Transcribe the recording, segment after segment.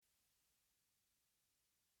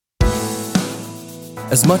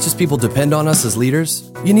As much as people depend on us as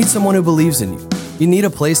leaders, you need someone who believes in you. You need a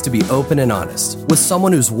place to be open and honest, with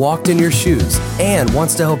someone who's walked in your shoes and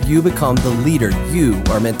wants to help you become the leader you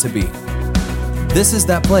are meant to be. This is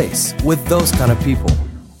that place with those kind of people.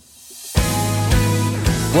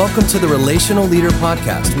 Welcome to the Relational Leader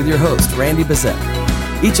Podcast with your host, Randy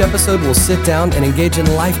Vazquez. Each episode will sit down and engage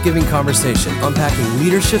in life-giving conversation, unpacking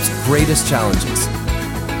leadership's greatest challenges.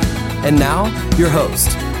 And now, your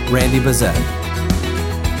host, Randy Vazquez.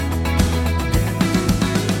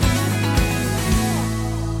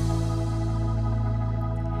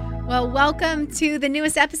 Well, welcome to the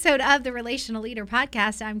newest episode of the Relational Leader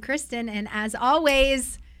Podcast. I'm Kristen, and as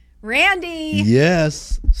always, Randy.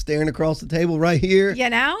 Yes, staring across the table right here. You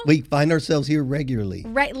know? We find ourselves here regularly.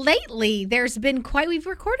 Right. Lately, we've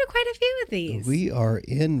recorded quite a few of these. We are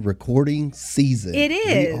in recording season. It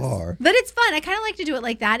is. We are. But it's fun. I kind of like to do it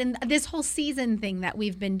like that. And this whole season thing that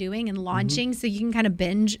we've been doing and launching, so you can kind of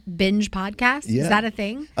binge podcasts. Yeah. Is that a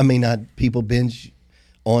thing? I mean, people binge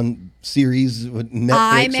on series with Netflix.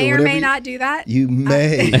 I may or may you, not do that. You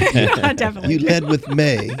may. Definitely. You led with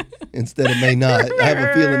may instead of may not. I have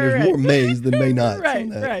a feeling there's more mays than may nots.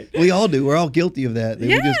 Right. We all do. We're all guilty of that.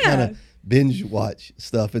 Yeah. We just kind of binge watch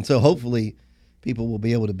stuff. And so hopefully people will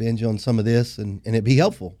be able to binge on some of this and it be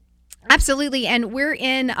helpful. Absolutely. And we're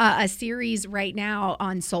in a series right now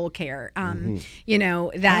on soul care. You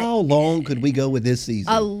know, that how long could we go with this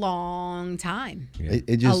season? A long time. Yeah.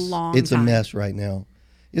 It's a mess right now.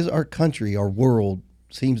 Our country, our world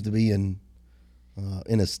seems to be in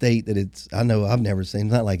a state that I know I've never seen.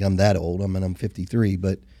 It's not like I'm that old. I'm 53,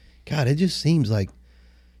 but God, it just seems like,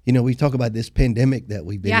 we talk about this pandemic that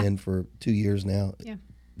we've been in for 2 years now. Yeah.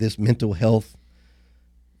 This mental health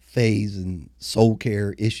phase and soul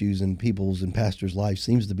care issues in people's and pastors' lives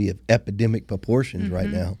seems to be of epidemic proportions right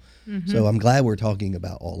now. So I'm glad we're talking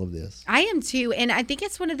about all of this. I am too. And I think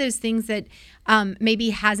it's one of those things that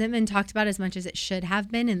maybe hasn't been talked about as much as it should have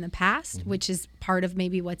been in the past, which is part of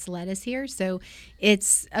maybe what's led us here. So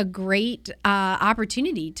it's a great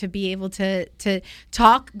opportunity to be able to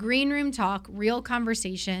talk, green room talk, real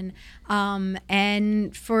conversation,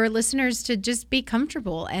 and for listeners to just be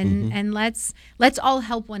comfortable and let's all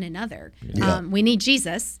help one another. Yeah. We need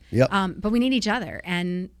Jesus, but we need each other.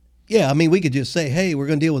 And yeah, I mean, we could just say, hey, we're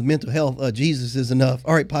going to deal with mental health. Jesus is enough.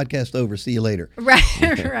 All right, podcast over. See you later.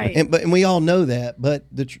 Right. And we all know that. But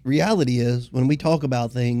the reality is when we talk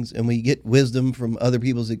about things and we get wisdom from other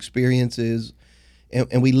people's experiences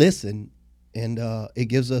and we listen, and it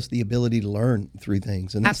gives us the ability to learn through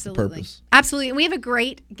things. And that's the purpose. Absolutely. And we have a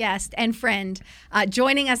great guest and friend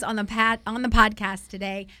joining us on the podcast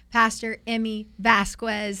today, Pastor Emy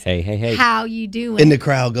Vazquez. Hey. How you doing? And the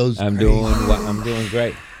crowd goes I'm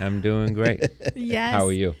crazy. I'm doing great. Yes. How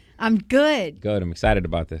are you? I'm good. Good. I'm excited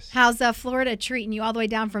about this. How's Florida treating you all the way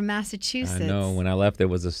down from Massachusetts? I know. When I left, there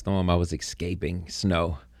was a storm. I was escaping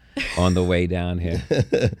snow on the way down here.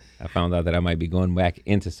 I found out that I might be going back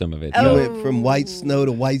into some of it. You went from white snow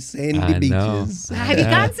to white sandy beaches. Have you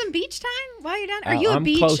gotten some beach time while you're down? Are you a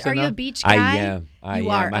beach guy? I am. I am.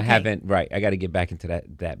 Okay. I haven't. Right. I got to get back into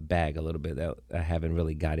that bag a little bit. I haven't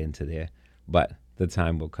really got into there, but the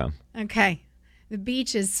time will come. Okay. The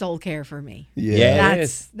beach is soul care for me. Yeah,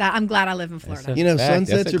 I'm glad I live in Florida.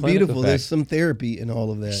 Sunsets are beautiful. There's some therapy in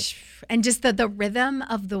all of that. And just the rhythm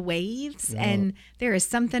of the waves. And there is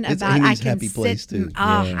something about Amy's I can happy sit. place too.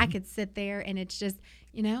 I could sit there and it's just,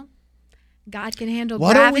 God can handle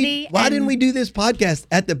Why gravity. Why didn't we do this podcast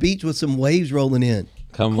at the beach with some waves rolling in?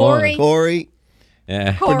 Come Corey. on. Corey.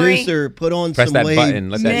 Yeah. Producer, put on Press some that wave. button.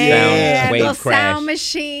 Let that sound wave little crash. sound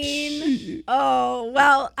machine. Oh,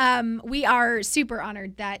 well, we are super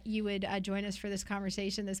honored that you would join us for this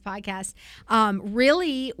conversation, this podcast.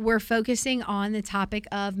 Really, we're focusing on the topic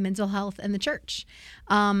of mental health in the church,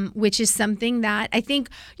 which is something that I think,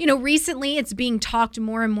 recently it's being talked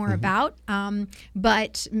more and more about,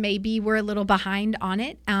 but maybe we're a little behind on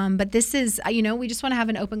it. But this is, we just want to have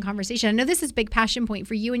an open conversation. I know this is a big passion point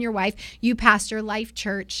for you and your wife. You pastor Life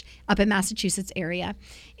Church up in Massachusetts area.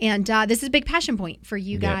 And this is a big passion point for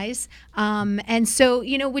you guys. And so,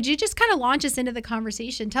 would you just kind of launch us into the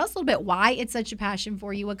conversation? Tell us a little bit why it's such a passion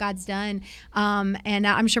for you, what God's done. And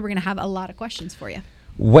I'm sure we're going to have a lot of questions for you.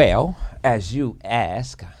 Well, as you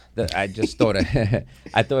ask, I just thought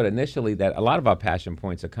I thought initially that a lot of our passion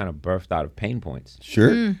points are kind of birthed out of pain points.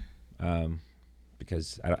 Sure.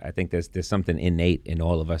 Because I think there's something innate in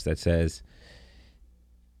all of us that says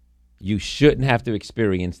you shouldn't have to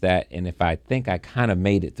experience that. And if I think I kind of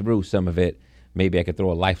made it through some of it, maybe I could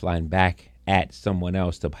throw a lifeline back at someone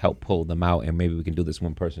else to help pull them out. And maybe we can do this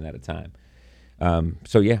one person at a time.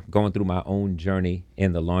 So yeah, going through my own journey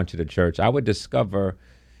in the launch of the church, I would discover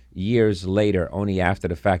years later, only after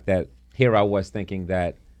the fact, that here I was thinking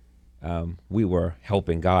that we were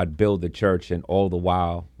helping God build the church, and all the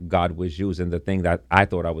while God was using the thing that I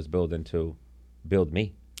thought I was building to build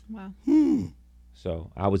me. Wow.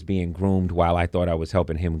 So I was being groomed while I thought I was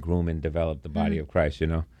helping him groom and develop the body of Christ,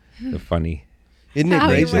 the funny. Isn't it How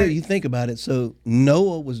great? you So were- you think about it. So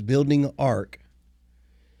Noah was building an ark,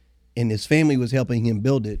 and his family was helping him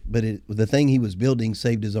build it, but the thing he was building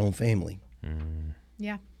saved his own family.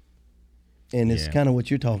 Yeah. And it's Yeah. kind of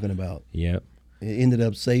what you're talking about. Yep. It ended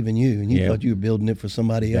up saving you, and you Yep. thought you were building it for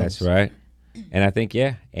somebody else. That's right. And I think,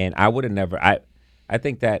 and I would have never, I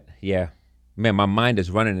think that, man, my mind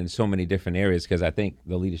is running in so many different areas, because I think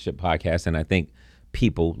the leadership podcast, and I think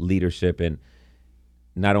people leadership, and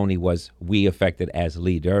not only was we affected as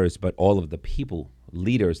leaders, but all of the people,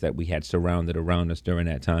 leaders that we had surrounded around us during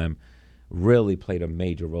that time really played a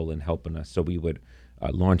major role in helping us. So we would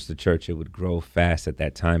launch the church. It would grow fast at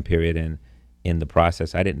that time period. And in the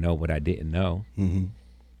process, I didn't know what I didn't know. Mm-hmm.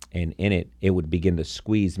 And in it, it would begin to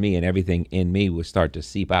squeeze me, and everything in me would start to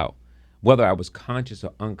seep out, whether I was conscious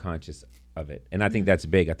or unconscious of it. And I think that's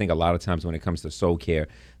big. I think a lot of times when it comes to soul care,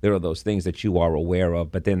 there are those things that you are aware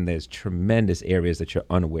of, but then there's tremendous areas that you're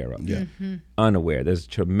unaware of. Yeah. Unaware. There's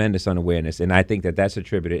tremendous unawareness. And I think that that's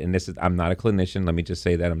attributed, and I'm not a clinician. Let me just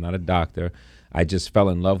say that I'm not a doctor. I just fell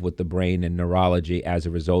in love with the brain and neurology as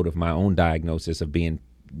a result of my own diagnosis of being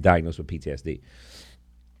diagnosed with PTSD.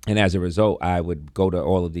 And as a result, I would go to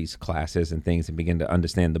all of these classes and things and begin to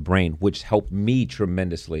understand the brain, which helped me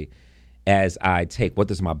tremendously as I take, what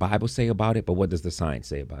does my Bible say about it, but what does the science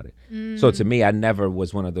say about it? So to me, I never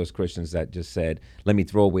was one of those Christians that just said, let me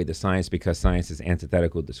throw away the science because science is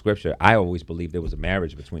antithetical to Scripture. I always believed there was a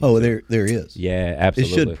marriage between Oh, the two. there is. Yeah,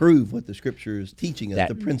 absolutely. It should prove what the Scripture is teaching us,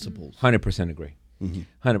 the principles. 100% agree.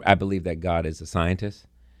 I believe that God is a scientist.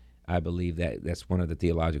 I believe that that's one of the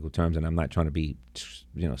theological terms, and I'm not trying to be,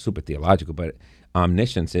 super theological, but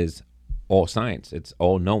omniscience is all science. It's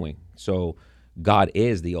all knowing. So God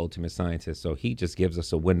is the ultimate scientist. So he just gives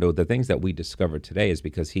us a window. The things that we discover today is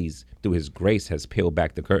because he's, through his grace, has peeled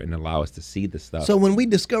back the curtain and allow us to see the stuff. So when we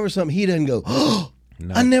discover something, he doesn't go, oh,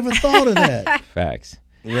 No. I never thought of that. Facts.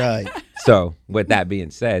 Right. So with that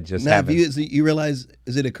being said, just Now, having you realize,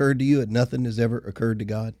 has it occurred to you that nothing has ever occurred to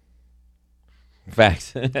God?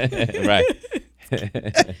 facts. Right.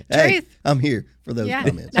 Hey, I'm here for those Yeah.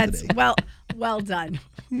 comments That's today. well done.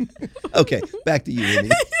 Okay, back to you,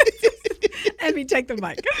 Emy. Let me take the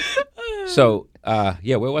mic. So,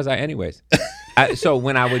 where was I anyways? So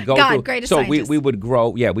when I would go God, through, greatest so scientist. we would grow,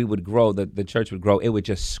 we would grow, the church would grow. It would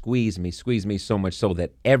just squeeze me so much so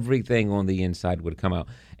that everything on the inside would come out.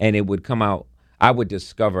 And it would come out, I would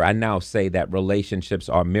discover, I now say that relationships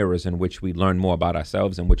are mirrors in which we learn more about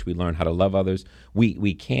ourselves, in which we learn how to love others.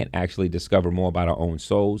 We can't actually discover more about our own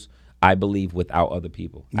souls, I believe, without other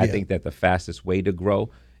people. I Yeah. think that the fastest way to grow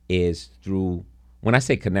is through, when I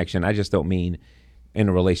say connection, I just don't mean in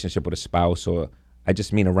a relationship with a spouse, or I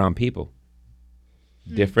just mean around people.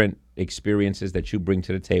 Different experiences that you bring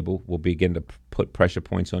to the table will begin to put pressure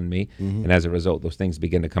points on me. And as a result, those things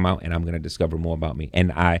begin to come out, and I'm going to discover more about me.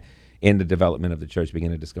 And I, in the development of the church, begin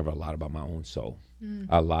to discover a lot about my own soul.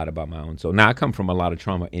 A lot about my own soul. Now, I come from a lot of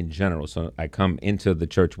trauma in general. So I come into the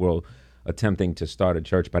church world attempting to start a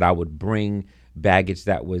church, but I would bring baggage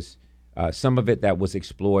that was, some of it that was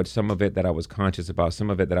explored, some of it that I was conscious about, some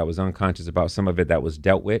of it that I was unconscious about, some of it that was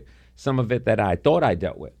dealt with, some of it that I thought I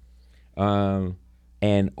dealt with.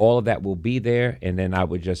 And all of that will be there. And then I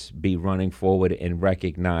would just be running forward and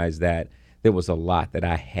recognize that there was a lot that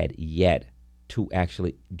I had yet to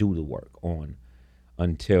actually do the work on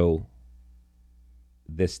until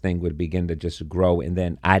this thing would begin to just grow. And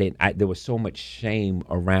then there was so much shame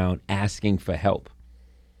around asking for help.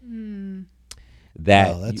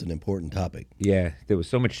 That That's an important topic. yeah, there was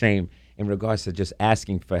so much shame in regards to just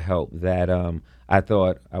asking for help that I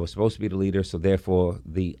thought I was supposed to be the leader. So therefore,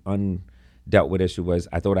 the undealt with issue was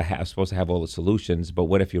I thought I was supposed to have all the solutions. But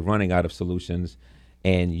what if you're running out of solutions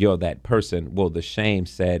and you're that person? Well, the shame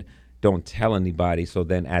said, don't tell anybody. So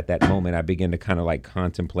then at that moment, I began to kind of like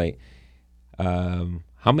contemplate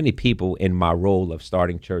how many people in my role of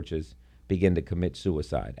starting churches begin to commit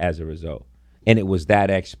suicide as a result. And it was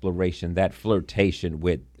that exploration, that flirtation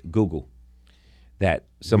with Google, that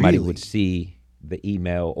somebody Really? would see the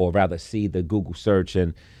email, or rather see the Google search,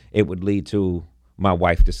 and it would lead to my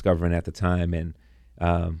wife discovering at the time, and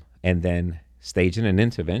then staging an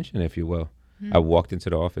intervention, if you will. I walked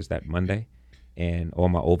into the office that Monday, and all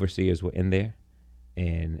my overseers were in there.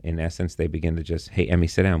 And in essence, they began to just, hey,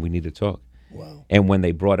 Emy, sit down. We need to talk. Wow. And when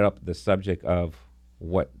they brought up the subject of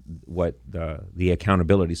what the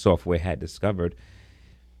accountability software had discovered,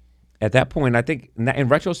 at that point, I think in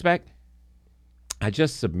retrospect, I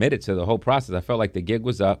just submitted to the whole process. I felt like the gig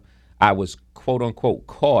was up. I was quote unquote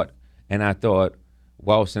caught, and I thought,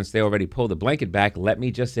 well, since they already pulled the blanket back, let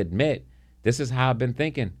me just admit this is how I've been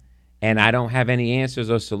thinking, and I don't have any answers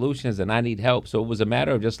or solutions, and I need help. So it was a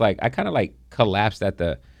matter of just like I kind of like collapsed at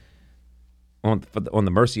on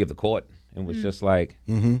the mercy of the court, and was just like,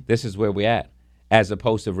 this is where we're at, as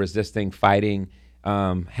opposed to resisting, fighting,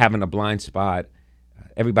 having a blind spot.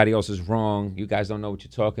 Everybody else is wrong. You guys don't know what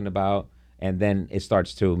you're talking about. And then it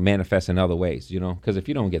starts to manifest in other ways, because if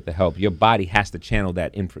you don't get the help, your body has to channel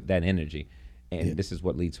that energy. And this is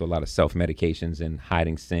what leads to a lot of self-medications and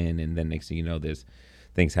hiding sin. And then next thing you know, there's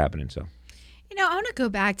things happening. So, I want to go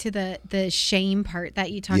back to the shame part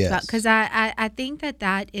that you talked about, because I think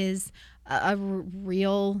that is a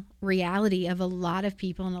real reality of a lot of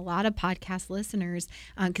people and a lot of podcast listeners,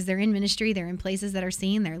 because they're in ministry, they're in places that are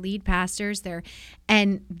seen, they're lead pastors,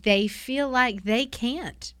 and they feel like they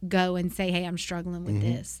can't go and say, hey, I'm struggling with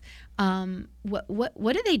this.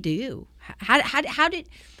 What do they do? How did,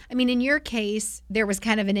 in your case, there was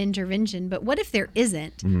kind of an intervention, but what if there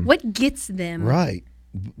isn't? What gets them? Right.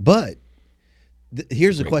 But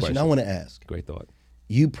here's the question I want to ask. Great thought.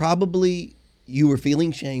 You were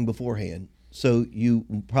feeling shame beforehand, so you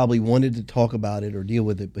probably wanted to talk about it or deal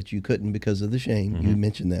with it, but you couldn't because of the shame. You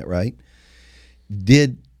mentioned that, right?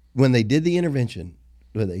 When they did the intervention,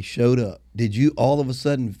 when they showed up, did you all of a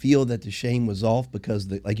sudden feel that the shame was off because,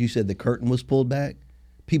 like you said, the curtain was pulled back?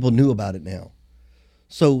 People knew about it now.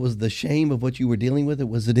 So was the shame of what you were dealing with,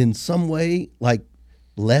 was it in some way like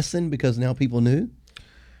lessened because now people knew?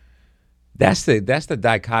 That's the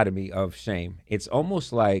dichotomy of shame. It's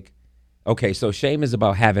almost like, okay, so shame is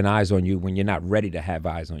about having eyes on you when you're not ready to have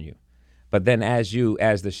eyes on you. But then as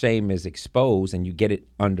the shame is exposed and you get it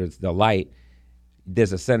under the light,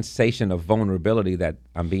 there's a sensation of vulnerability that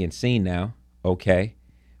I'm being seen now, okay?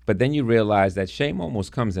 But then you realize that shame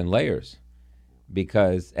almost comes in layers,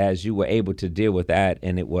 because as you were able to deal with that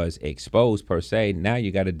and it was exposed per se, now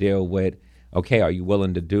you got to deal with, okay, are you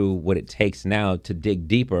willing to do what it takes now to dig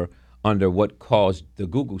deeper under what caused the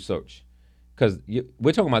Google search? Because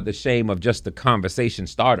we're talking about the shame of just the conversation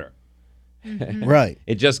starter. Right.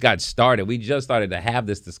 It just got started. We just started to have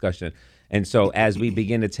this discussion. And so as we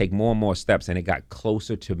begin to take more and more steps, and it got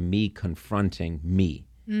closer to me confronting me.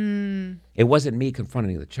 It wasn't me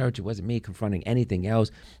confronting the church. It wasn't me confronting anything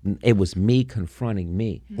else. It was me confronting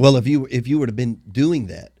me. Well, if you would have been doing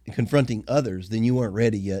that, confronting others, then you weren't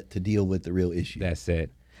ready yet to deal with the real issue. That's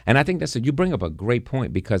it. And I think you bring up a great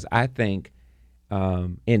point, because I think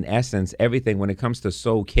in essence, everything when it comes to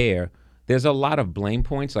soul care, there's a lot of blame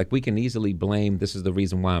points. Like we can easily blame, this is the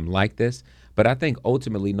reason why I'm like this. But I think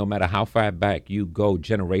ultimately, no matter how far back you go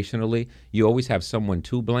generationally, you always have someone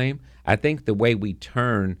to blame. I think the way we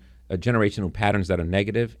turn generational patterns that are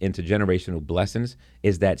negative into generational blessings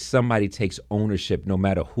is that somebody takes ownership no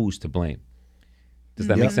matter who's to blame. Does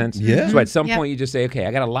that make sense? Yeah. So at some point you just say, okay,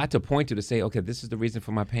 I got a lot to point to say, okay, this is the reason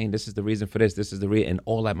for my pain. This is the reason for this. This is the reason. And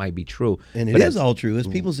all that might be true. And it is all true. It's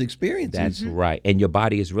people's experiences. That's right. And your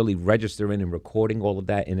body is really registering and recording all of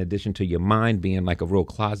that, in addition to your mind being like a real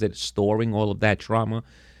closet, storing all of that trauma.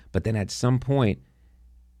 But then at some point,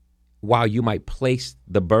 while you might place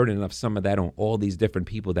the burden of some of that on all these different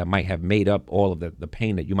people that might have made up all of the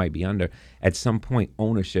pain that you might be under, at some point,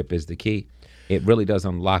 ownership is the key. It really does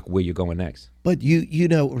unlock where you're going next. But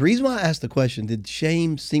the reason why I asked the question, did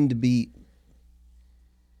shame seem to be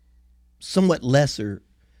somewhat lesser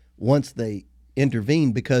once they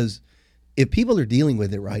intervened? Because if people are dealing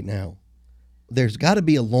with it right now, there's got to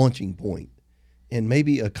be a launching point and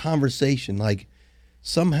maybe a conversation, like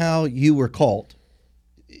somehow you were caught.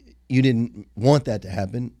 You didn't want that to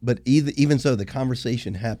happen, but even so, the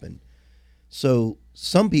conversation happened. So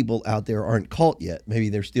some people out there aren't caught yet. Maybe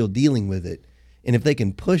they're still dealing with it. And if they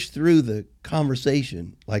can push through the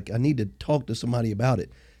conversation, like I need to talk to somebody about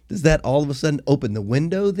it, does that all of a sudden open the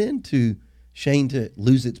window then to shame to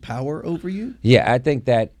lose its power over you? Yeah, I think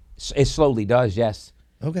that it slowly does, yes.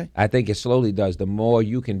 Okay. I think it slowly does. The more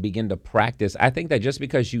you can begin to practice, I think that just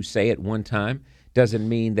because you say it one time doesn't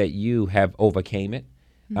mean that you have overcame it.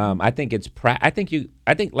 I think I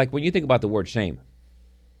think like when you think about the word shame,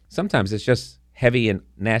 sometimes it's just heavy and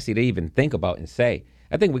nasty to even think about and say.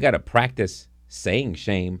 I think we got to practice saying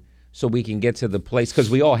shame so we can get to the place, because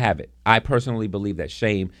we all have it. I personally believe that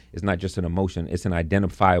shame is not just an emotion, it's an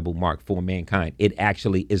identifiable mark for mankind. It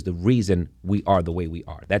actually is the reason we are the way we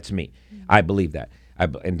are. That's me. I believe that.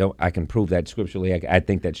 I can prove that scripturally. I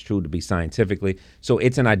think that's true to be scientifically. So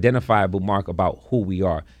it's an identifiable mark about who we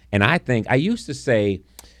are. And I think I used to say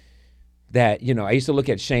that, I used to look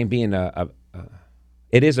at shame being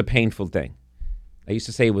it is a painful thing. I used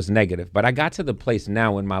to say it was negative, but I got to the place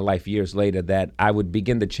now in my life years later that I would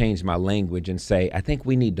begin to change my language and say, I think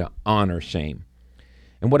we need to honor shame.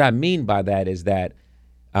 And what I mean by that is that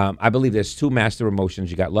I believe there's two master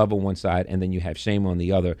emotions. You got love on one side, and then you have shame on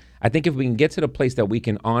the other. I think if we can get to the place that we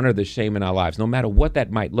can honor the shame in our lives, no matter what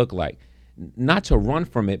that might look like, not to run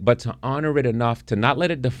from it, but to honor it enough to not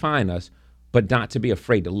let it define us, but not to be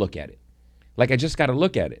afraid to look at it. Like, I just got to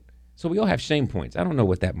look at it. So we all have shame points. I don't know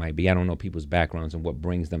what that might be. I don't know people's backgrounds and what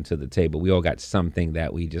brings them to the table. We all got something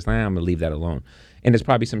that we just, I'm going to leave that alone. And there's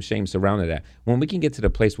probably some shame surrounding that. When we can get to the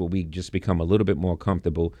place where we just become a little bit more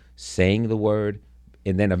comfortable saying the word,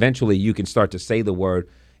 and then eventually you can start to say the word,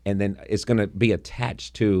 and then it's going to be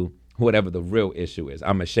attached to whatever the real issue is.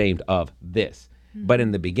 I'm ashamed of this. Mm-hmm. But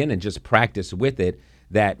in the beginning, just practice with it,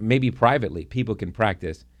 that maybe privately people can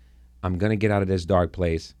practice. I'm going to get out of this dark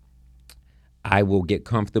place. I will get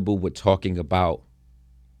comfortable with talking about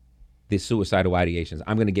the suicidal ideations.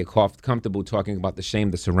 I'm going to get comfortable talking about the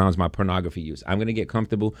shame that surrounds my pornography use. I'm going to get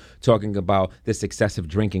comfortable talking about this excessive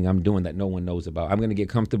drinking I'm doing that no one knows about. I'm going to get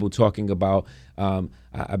comfortable talking about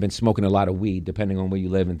I've been smoking a lot of weed, depending on where you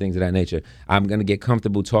live and things of that nature. I'm going to get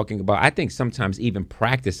comfortable talking about, I think sometimes even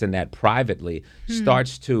practicing that privately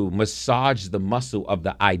starts to massage the muscle of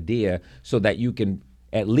the idea so that you can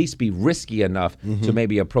at least be risky enough to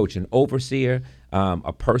maybe approach an overseer,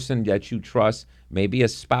 a person that you trust, maybe a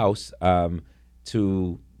spouse,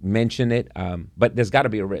 to mention it. But there's got to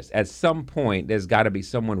be a risk. At some point, there's got to be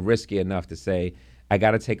someone risky enough to say, I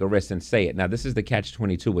got to take a risk and say it. Now, this is the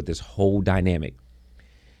catch-22 with this whole dynamic.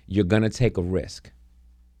 You're going to take a risk.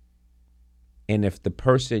 And if the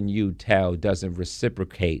person you tell doesn't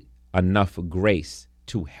reciprocate enough grace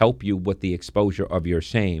to help you with the exposure of your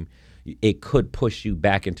shame, it could push you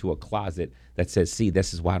back into a closet that says, see,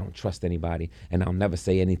 this is why I don't trust anybody, and I'll never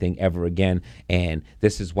say anything ever again, and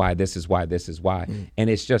this is why. And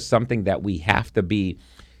it's just something that we have to be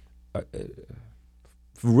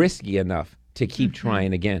risky enough to keep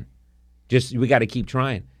trying again. We got to keep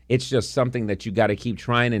trying. It's just something that you got to keep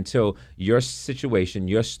trying until your situation,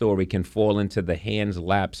 your story can fall into the hands,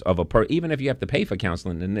 laps of a person, even if you have to pay for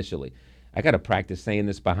counseling initially. I got to practice saying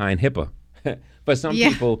this behind HIPAA. For some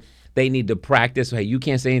people, they need to practice. Hey, you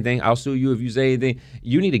can't say anything. I'll sue you if you say anything.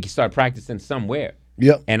 You need to start practicing somewhere.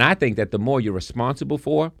 Yep. And I think that the more you're responsible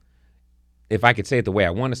for, if I could say it the way I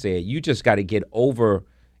want to say it, you just got to get over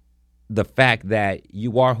the fact that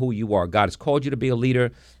you are who you are. God has called you to be a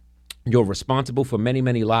leader. You're responsible for many,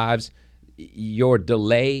 many lives. Your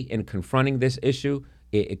delay in confronting this issue,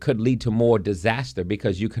 it could lead to more disaster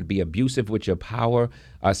because you could be abusive with your power.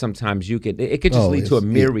 Sometimes it could just lead to a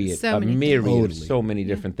myriad, so many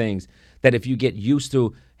different things that if you get used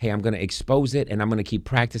to, hey, I'm going to expose it and I'm going to keep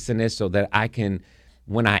practicing this so that I can,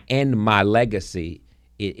 when I end my legacy,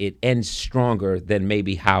 it ends stronger than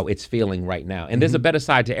maybe how it's feeling right now. And there's a better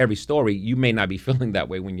side to every story. You may not be feeling that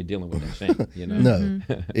way when you're dealing with that shame. You know? No,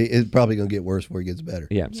 it's probably going to get worse before it gets better.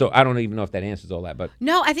 Yeah. So I don't even know if that answers all that, but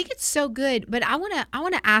no, I think it's so good. But I want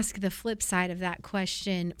to ask the flip side of that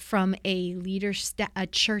question from a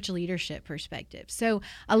church leadership perspective. So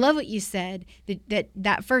I love what you said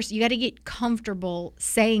that first you got to get comfortable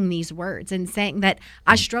saying these words and saying that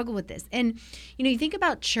I struggle with this. And you think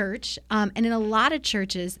about church, and in a lot of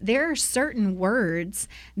churches, there are certain words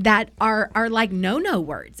that are like no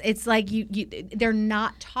words. It's like they're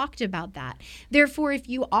not talked about that. Therefore, if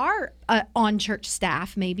you are on church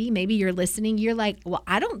staff, maybe you're listening, you're like, well,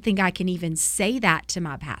 I don't think I can even say that to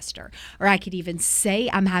my pastor, or I could even say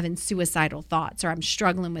I'm having suicidal thoughts, or I'm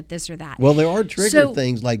struggling with this or that. Well, there are trigger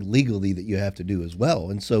things like legally that you have to do as well,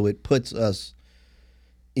 and so it puts us,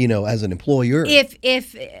 as an employer, if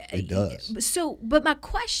it does. So, but my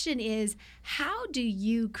question is, how do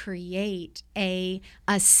you create a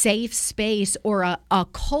safe space or a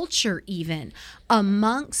culture even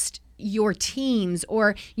amongst your teams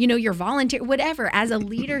or your volunteer, whatever, as a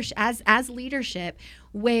leader, as leadership,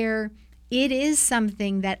 where it is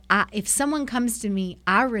something that if someone comes to me,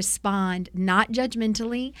 I respond not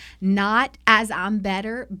judgmentally, not as I'm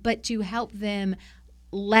better, but to help them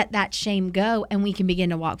let that shame go, and we can begin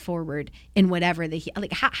to walk forward in whatever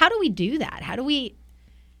how do we do that? How do we?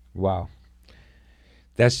 Wow.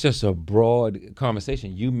 That's just a broad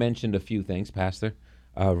conversation. You mentioned a few things, Pastor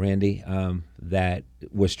Randy, that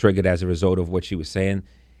was triggered as a result of what you were saying.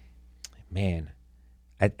 Man,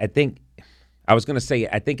 I think I was going to say,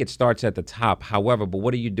 I think it starts at the top. However, but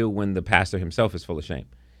what do you do when the pastor himself is full of shame?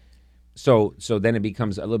 So then it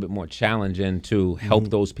becomes a little bit more challenging to help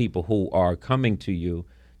those people who are coming to you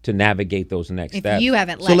to navigate those next steps. If you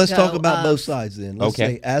haven't let So let's go talk about of- both sides then. Let's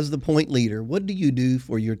say, as the point leader, what do you do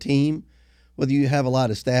for your team? Whether you have a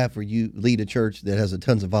lot of staff or you lead a church that has a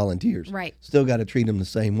tons of volunteers, Right. Still got to treat them the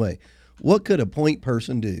same way. What could a point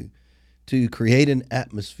person do to create an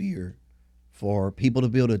atmosphere for people to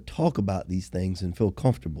be able to talk about these things and feel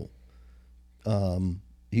comfortable? Do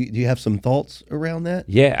you have some thoughts around that?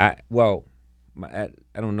 Yeah, I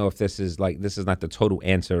don't know if this is not the total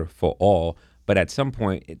answer for all, but at some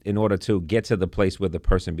point, in order to get to the place where the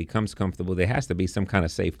person becomes comfortable, there has to be some kind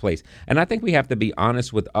of safe place. And I think we have to be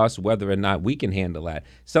honest with us whether or not we can handle that.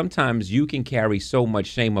 Sometimes you can carry so much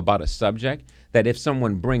shame about a subject that if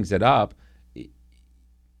someone brings it up,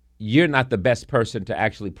 you're not the best person to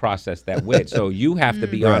actually process that with. So you have to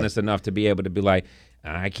be honest enough to be able to be like,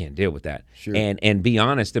 I can't deal with that. Sure. And be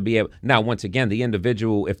honest to be able. Now, once again,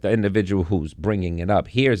 if the individual who's bringing it up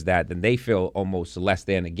hears that, then they feel almost less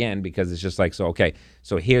than again, because it's just like, so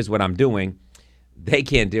here's what I'm doing. They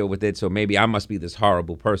can't deal with it, so maybe I must be this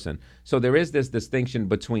horrible person. So there is this distinction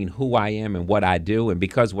between who I am and what I do, and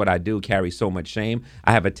because what I do carries so much shame,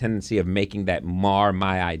 I have a tendency of making that mar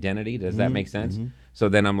my identity. Does that make sense? So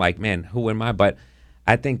then I'm like, man, who am I? But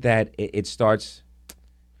I think that it starts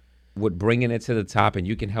with bringing it to the top, and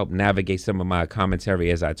you can help navigate some of my commentary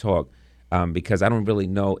as I talk, because I don't really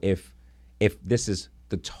know if this is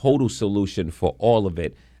the total solution for all of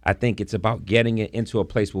it. I think it's about getting it into a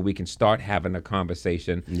place where we can start having a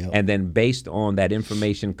conversation, and then based on that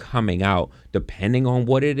information coming out, depending on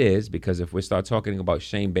what it is, because if we start talking about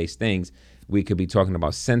shame-based things, we could be talking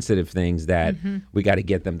about sensitive things that we got to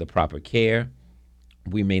get them the proper care.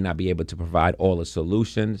 We may not be able to provide all the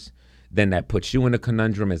solutions. Then that puts you in a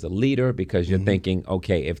conundrum as a leader, because you're thinking,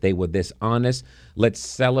 okay, if they were this honest, let's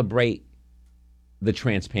celebrate the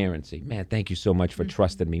transparency. Man, thank you so much for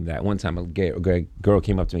trusting me. That one time a girl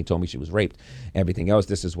came up to me, told me she was raped, everything else,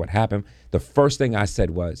 this is what happened. The first thing I said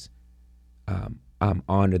was, I'm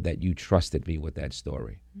honored that you trusted me with that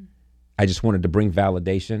story. I just wanted to bring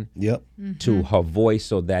validation to her voice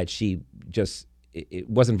so that she just, it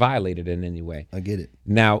wasn't violated in any way. I get it.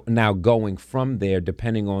 Now going from there,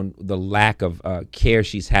 depending on the lack of care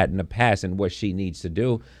she's had in the past and what she needs to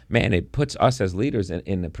do, man, it puts us as leaders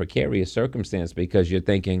in a precarious circumstance, because you're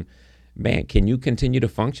thinking, man, can you continue to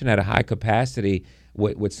function at a high capacity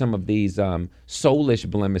with some of these soulish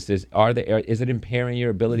blemishes? Is it impairing your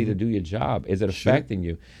ability to do your job? Is it affecting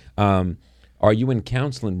you? Are you in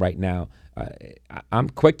counseling right now? I'm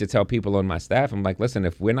quick to tell people on my staff, I'm like, listen,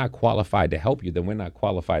 if we're not qualified to help you, then we're not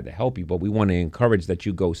qualified to help you. But we want to encourage that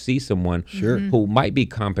you go see someone who might be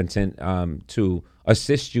competent to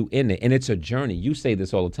assist you in it. And it's a journey. You say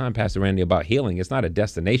this all the time, Pastor Randy, about healing. It's not a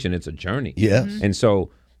destination, it's a journey. Yes. And so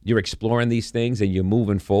you're exploring these things and you're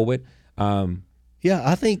moving forward. Yeah,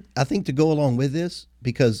 I think to go along with this,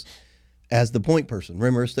 because as the point person,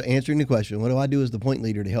 remember, it's answering the question, what do I do as the point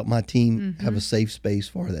leader to help my team have a safe space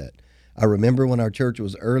for that? I remember when our church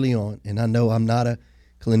was early on, and I know I'm not a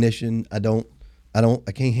clinician.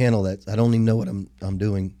 I can't handle that. I don't even know what I'm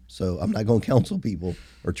doing. So I'm not going to counsel people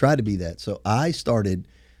or try to be that. So I started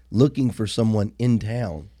looking for someone in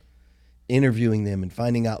town, interviewing them and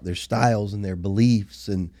finding out their styles and their beliefs.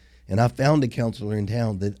 And I found a counselor in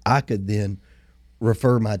town that I could then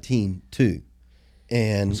refer my team to.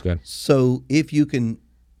 And so if you can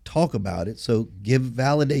talk about it, so give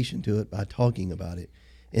validation to it by talking about it,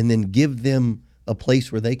 and then give them a place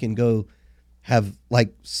where they can go have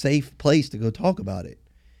like safe place to go talk about it.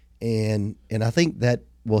 And I think that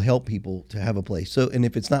will help people to have a place. So, and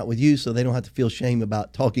if it's not with you, so they don't have to feel shame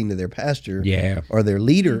about talking to their pastor or their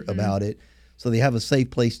leader about it, so they have a safe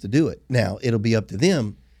place to do it. Now, it'll be up to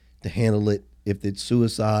them to handle it if it's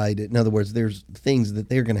suicide. In other words, there's things that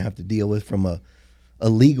they're going to have to deal with from a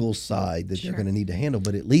legal side that they're going to need to handle,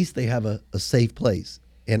 but at least they have a safe place.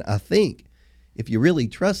 And I think if you really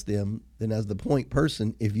trust them, then as the point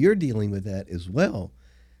person, if you're dealing with that as well,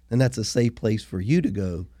 then that's a safe place for you to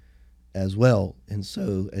go as well. And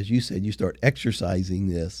so, as you said, you start exercising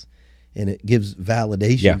this, and it gives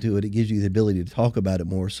validation to it. It gives you the ability to talk about it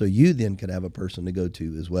more, so you then could have a person to go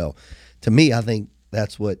to as well. To me, I think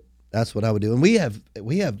that's what I would do. And we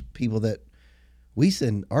have people that we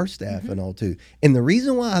send our staff and all to. And the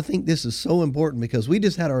reason why I think this is so important, because we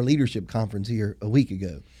just had our leadership conference here a week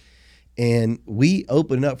ago. And we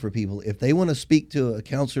open up for people. If they want to speak to a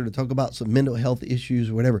counselor to talk about some mental health issues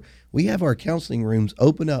or whatever, we have our counseling rooms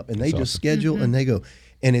open up, and they just schedule and they go.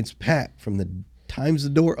 And it's packed from the times the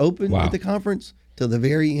door opened at the conference to the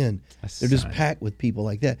very end. They're just packed with people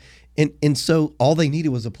like that. And so all they needed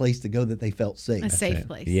was a place to go that they felt safe. A safe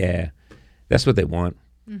place. Yeah. That's what they want.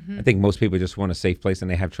 I think most people just want a safe place, and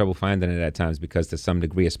they have trouble finding it at times because to some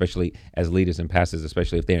degree, especially as leaders and pastors,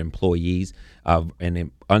 especially if they're employees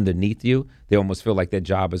and underneath you, they almost feel like their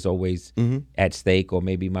job is always at stake, or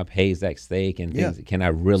maybe my pay is at stake, and things. Can I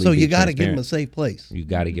really So be you got to transparent? give them a safe place. You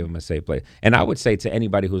got to give them a safe place. And I would say to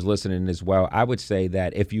anybody who's listening as well, I would say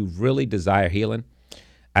that if you really desire healing,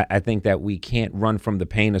 I think that we can't run from the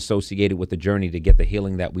pain associated with the journey to get the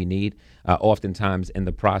healing that we need. Oftentimes in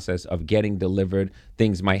the process of getting delivered,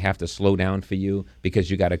 things might have to slow down for you because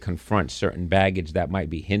you got to confront certain baggage that might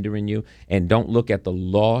be hindering you. And don't look at the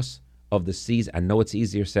loss of the season. I know it's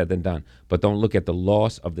easier said than done, but don't look at the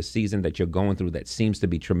loss of the season that you're going through that seems to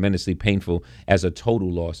be tremendously painful as a total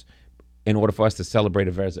loss. In order for us to celebrate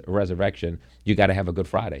a resurrection, you got to have a Good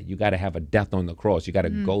Friday. You got to have a death on the cross. You got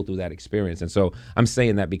to go through that experience. And so I'm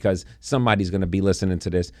saying that because somebody's going to be listening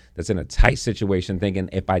to this that's in a tight situation thinking,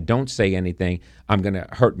 if I don't say anything, I'm going to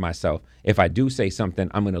hurt myself. If I do say something,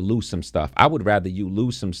 I'm going to lose some stuff. I would rather you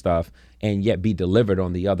lose some stuff and yet be delivered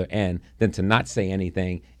on the other end than to not say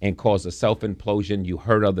anything and cause a self-implosion. You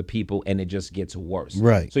hurt other people and it just gets worse.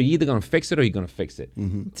 Right. So you're either going to fix it or you're going to fix it.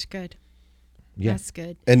 It's good. Yeah. That's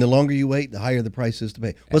good. And the longer you wait, the higher the price is to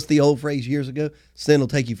pay. What's the old phrase years ago? Sin will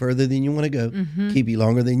take you further than you want to go, keep you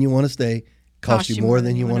longer than you want to stay, cost you more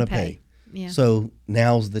than you want to pay. Yeah. So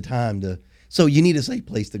now's the time to. So you need a safe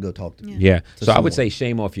place to go talk to people. Yeah. To So I would someone. say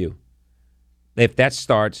shame off you. If that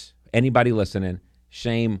starts, anybody listening,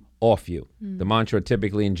 shame off you. The mantra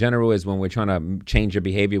typically in general is when we're trying to change your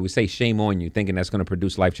behavior, we say shame on you, thinking that's going to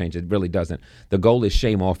produce life change. It really doesn't. The goal is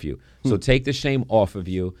shame off you. So take the shame off of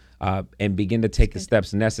you and begin to take the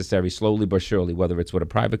steps necessary, slowly but surely, whether it's with a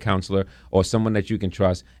private counselor or someone that you can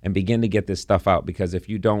trust, and begin to get this stuff out, because if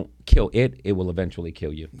you don't kill it, it will eventually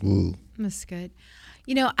kill you. Ooh. That's good.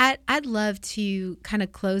 You know, I'd love to kind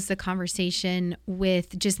of close the conversation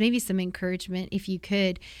with just maybe some encouragement, if you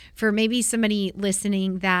could, for maybe somebody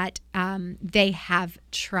listening that they have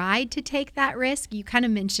tried to take that risk. You kind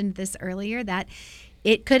of mentioned this earlier, that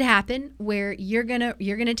it could happen where you're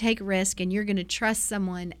gonna take a risk and you're gonna trust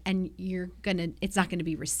someone and it's not gonna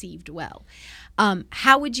be received well.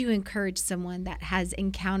 How would you encourage someone that has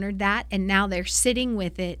encountered that and now they're sitting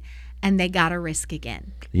with it and they got to risk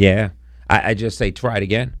again? Yeah. I just say try it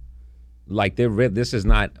again. Like this is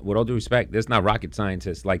not, with all due respect, this is not rocket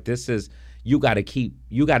scientists. Like this is, you got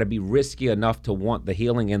to be risky enough to want the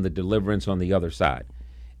healing and the deliverance on the other side.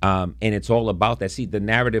 And it's all about that. See, the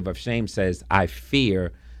narrative of shame says, I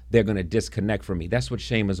fear they're going to disconnect from me. That's what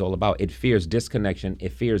shame is all about. It fears disconnection.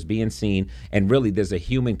 It fears being seen. And really, there's a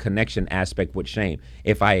human connection aspect with shame.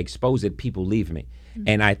 If I expose it, people leave me.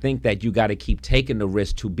 And I think that you got to keep taking the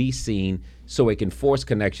risk to be seen so it can force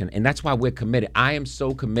connection. And that's why we're committed. I am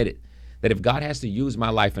so committed that if God has to use my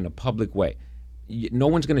life in a public way, no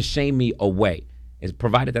one's going to shame me away. It's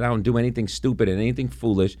provided that I don't do anything stupid and anything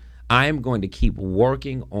foolish. I am going to keep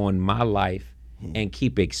working on my life and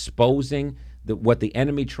keep exposing what the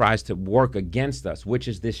enemy tries to work against us, which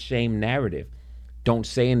is this shame narrative. Don't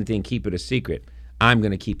say anything, keep it a secret. I'm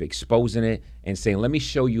going to keep exposing it and saying, let me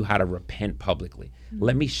show you how to repent publicly.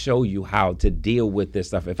 Let me show you how to deal with this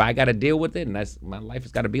stuff. If I got to deal with it, and that's my life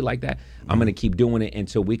has got to be like that, I'm going to keep doing it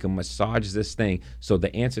until we can massage this thing. So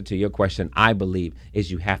the answer to your question, I believe,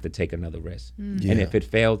 is you have to take another risk. Yeah. And if it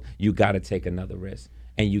failed, you got to take another risk.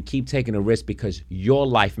 And you keep taking a risk because your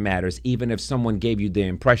life matters, even if someone gave you the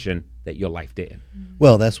impression that your life didn't.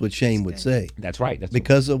 Well, that's what shame would say. That's right. That's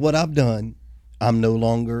Because of what I've done, I'm no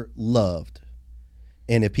longer loved.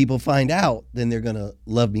 And if people find out, then they're going to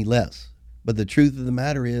love me less. But the truth of the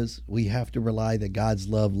matter is, we have to rely that God's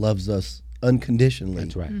love loves us unconditionally.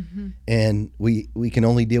 That's right. And we can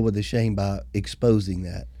only deal with the shame by exposing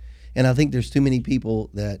that. And I think there's too many people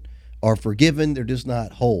that are forgiven, they're just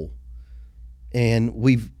not whole. And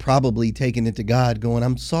we've probably taken it to God going,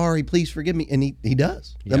 I'm sorry, please forgive me. And he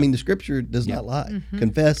does. Yeah. I mean, the scripture does not lie.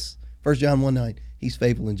 Confess, 1 John 1:9, he's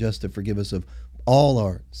faithful and just to forgive us of all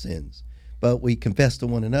our sins. But we confess to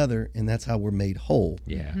one another, and that's how we're made whole.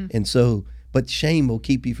 Yeah. And so, but shame will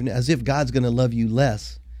keep you from, as if God's going to love you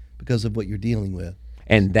less because of what you're dealing with.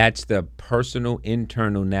 And that's the personal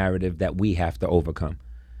internal narrative that we have to overcome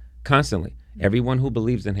constantly. Everyone who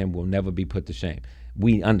believes in him will never be put to shame.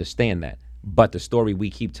 We understand that. But the story we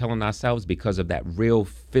keep telling ourselves, because of that real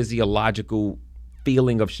physiological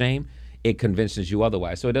feeling of shame, it convinces you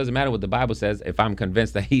otherwise. So it doesn't matter what the Bible says if I'm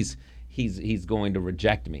convinced that he's going to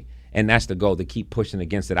reject me. And that's the goal, to keep pushing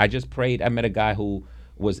against it. I just prayed. I met a guy who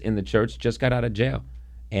was in the church, just got out of jail.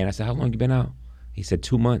 And I said, how long you been out? He said,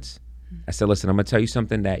 2 months. I said, listen, I'm going to tell you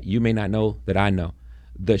something that you may not know that I know.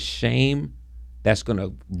 The shame that's going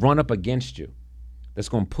to run up against you, that's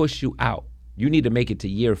going to push you out, You need to make it to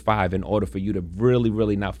year 5 in order for you to really,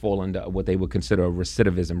 really not fall into what they would consider a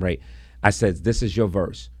recidivism rate. I said, this is your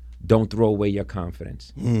verse. Don't throw away your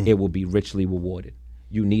confidence. It will be richly rewarded.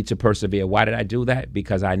 You need to persevere. Why did I do that?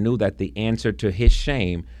 Because I knew that the answer to his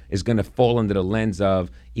shame is going to fall under the lens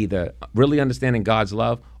of either really understanding God's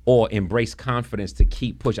love or embrace confidence to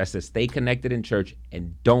keep push. I said, stay connected in church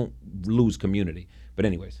and don't lose community. But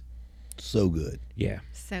anyways. So good. Yeah.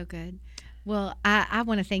 So good. Well, I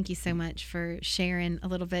want to thank you so much for sharing a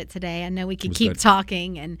little bit today. I know we could keep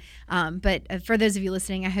talking, and but for those of you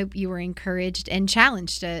listening, I hope you were encouraged and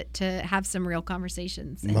challenged to have some real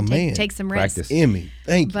conversations and take some risks. Practice. Emmy,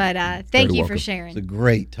 thank you. But thank you for sharing. It's a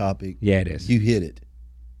great topic. Yeah, it is. You hit it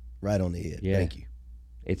right on the head. Yeah. Thank you.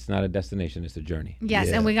 It's not a destination, it's a journey. Yes,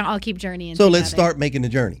 Yeah. and we're going to all keep journeying So let's together. start making the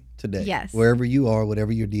journey today. Yes. Wherever you are,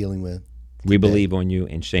 whatever you're dealing with. We believe on you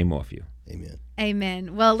and shame off you. Amen.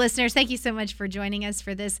 Amen. Well, listeners, thank you so much for joining us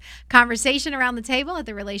for this conversation around the table at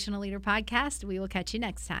the Relational Leader Podcast. We will catch you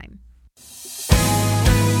next time.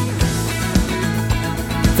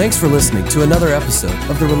 Thanks for listening to another episode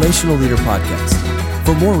of the Relational Leader Podcast.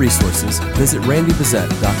 For more resources, visit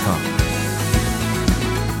randybazette.com.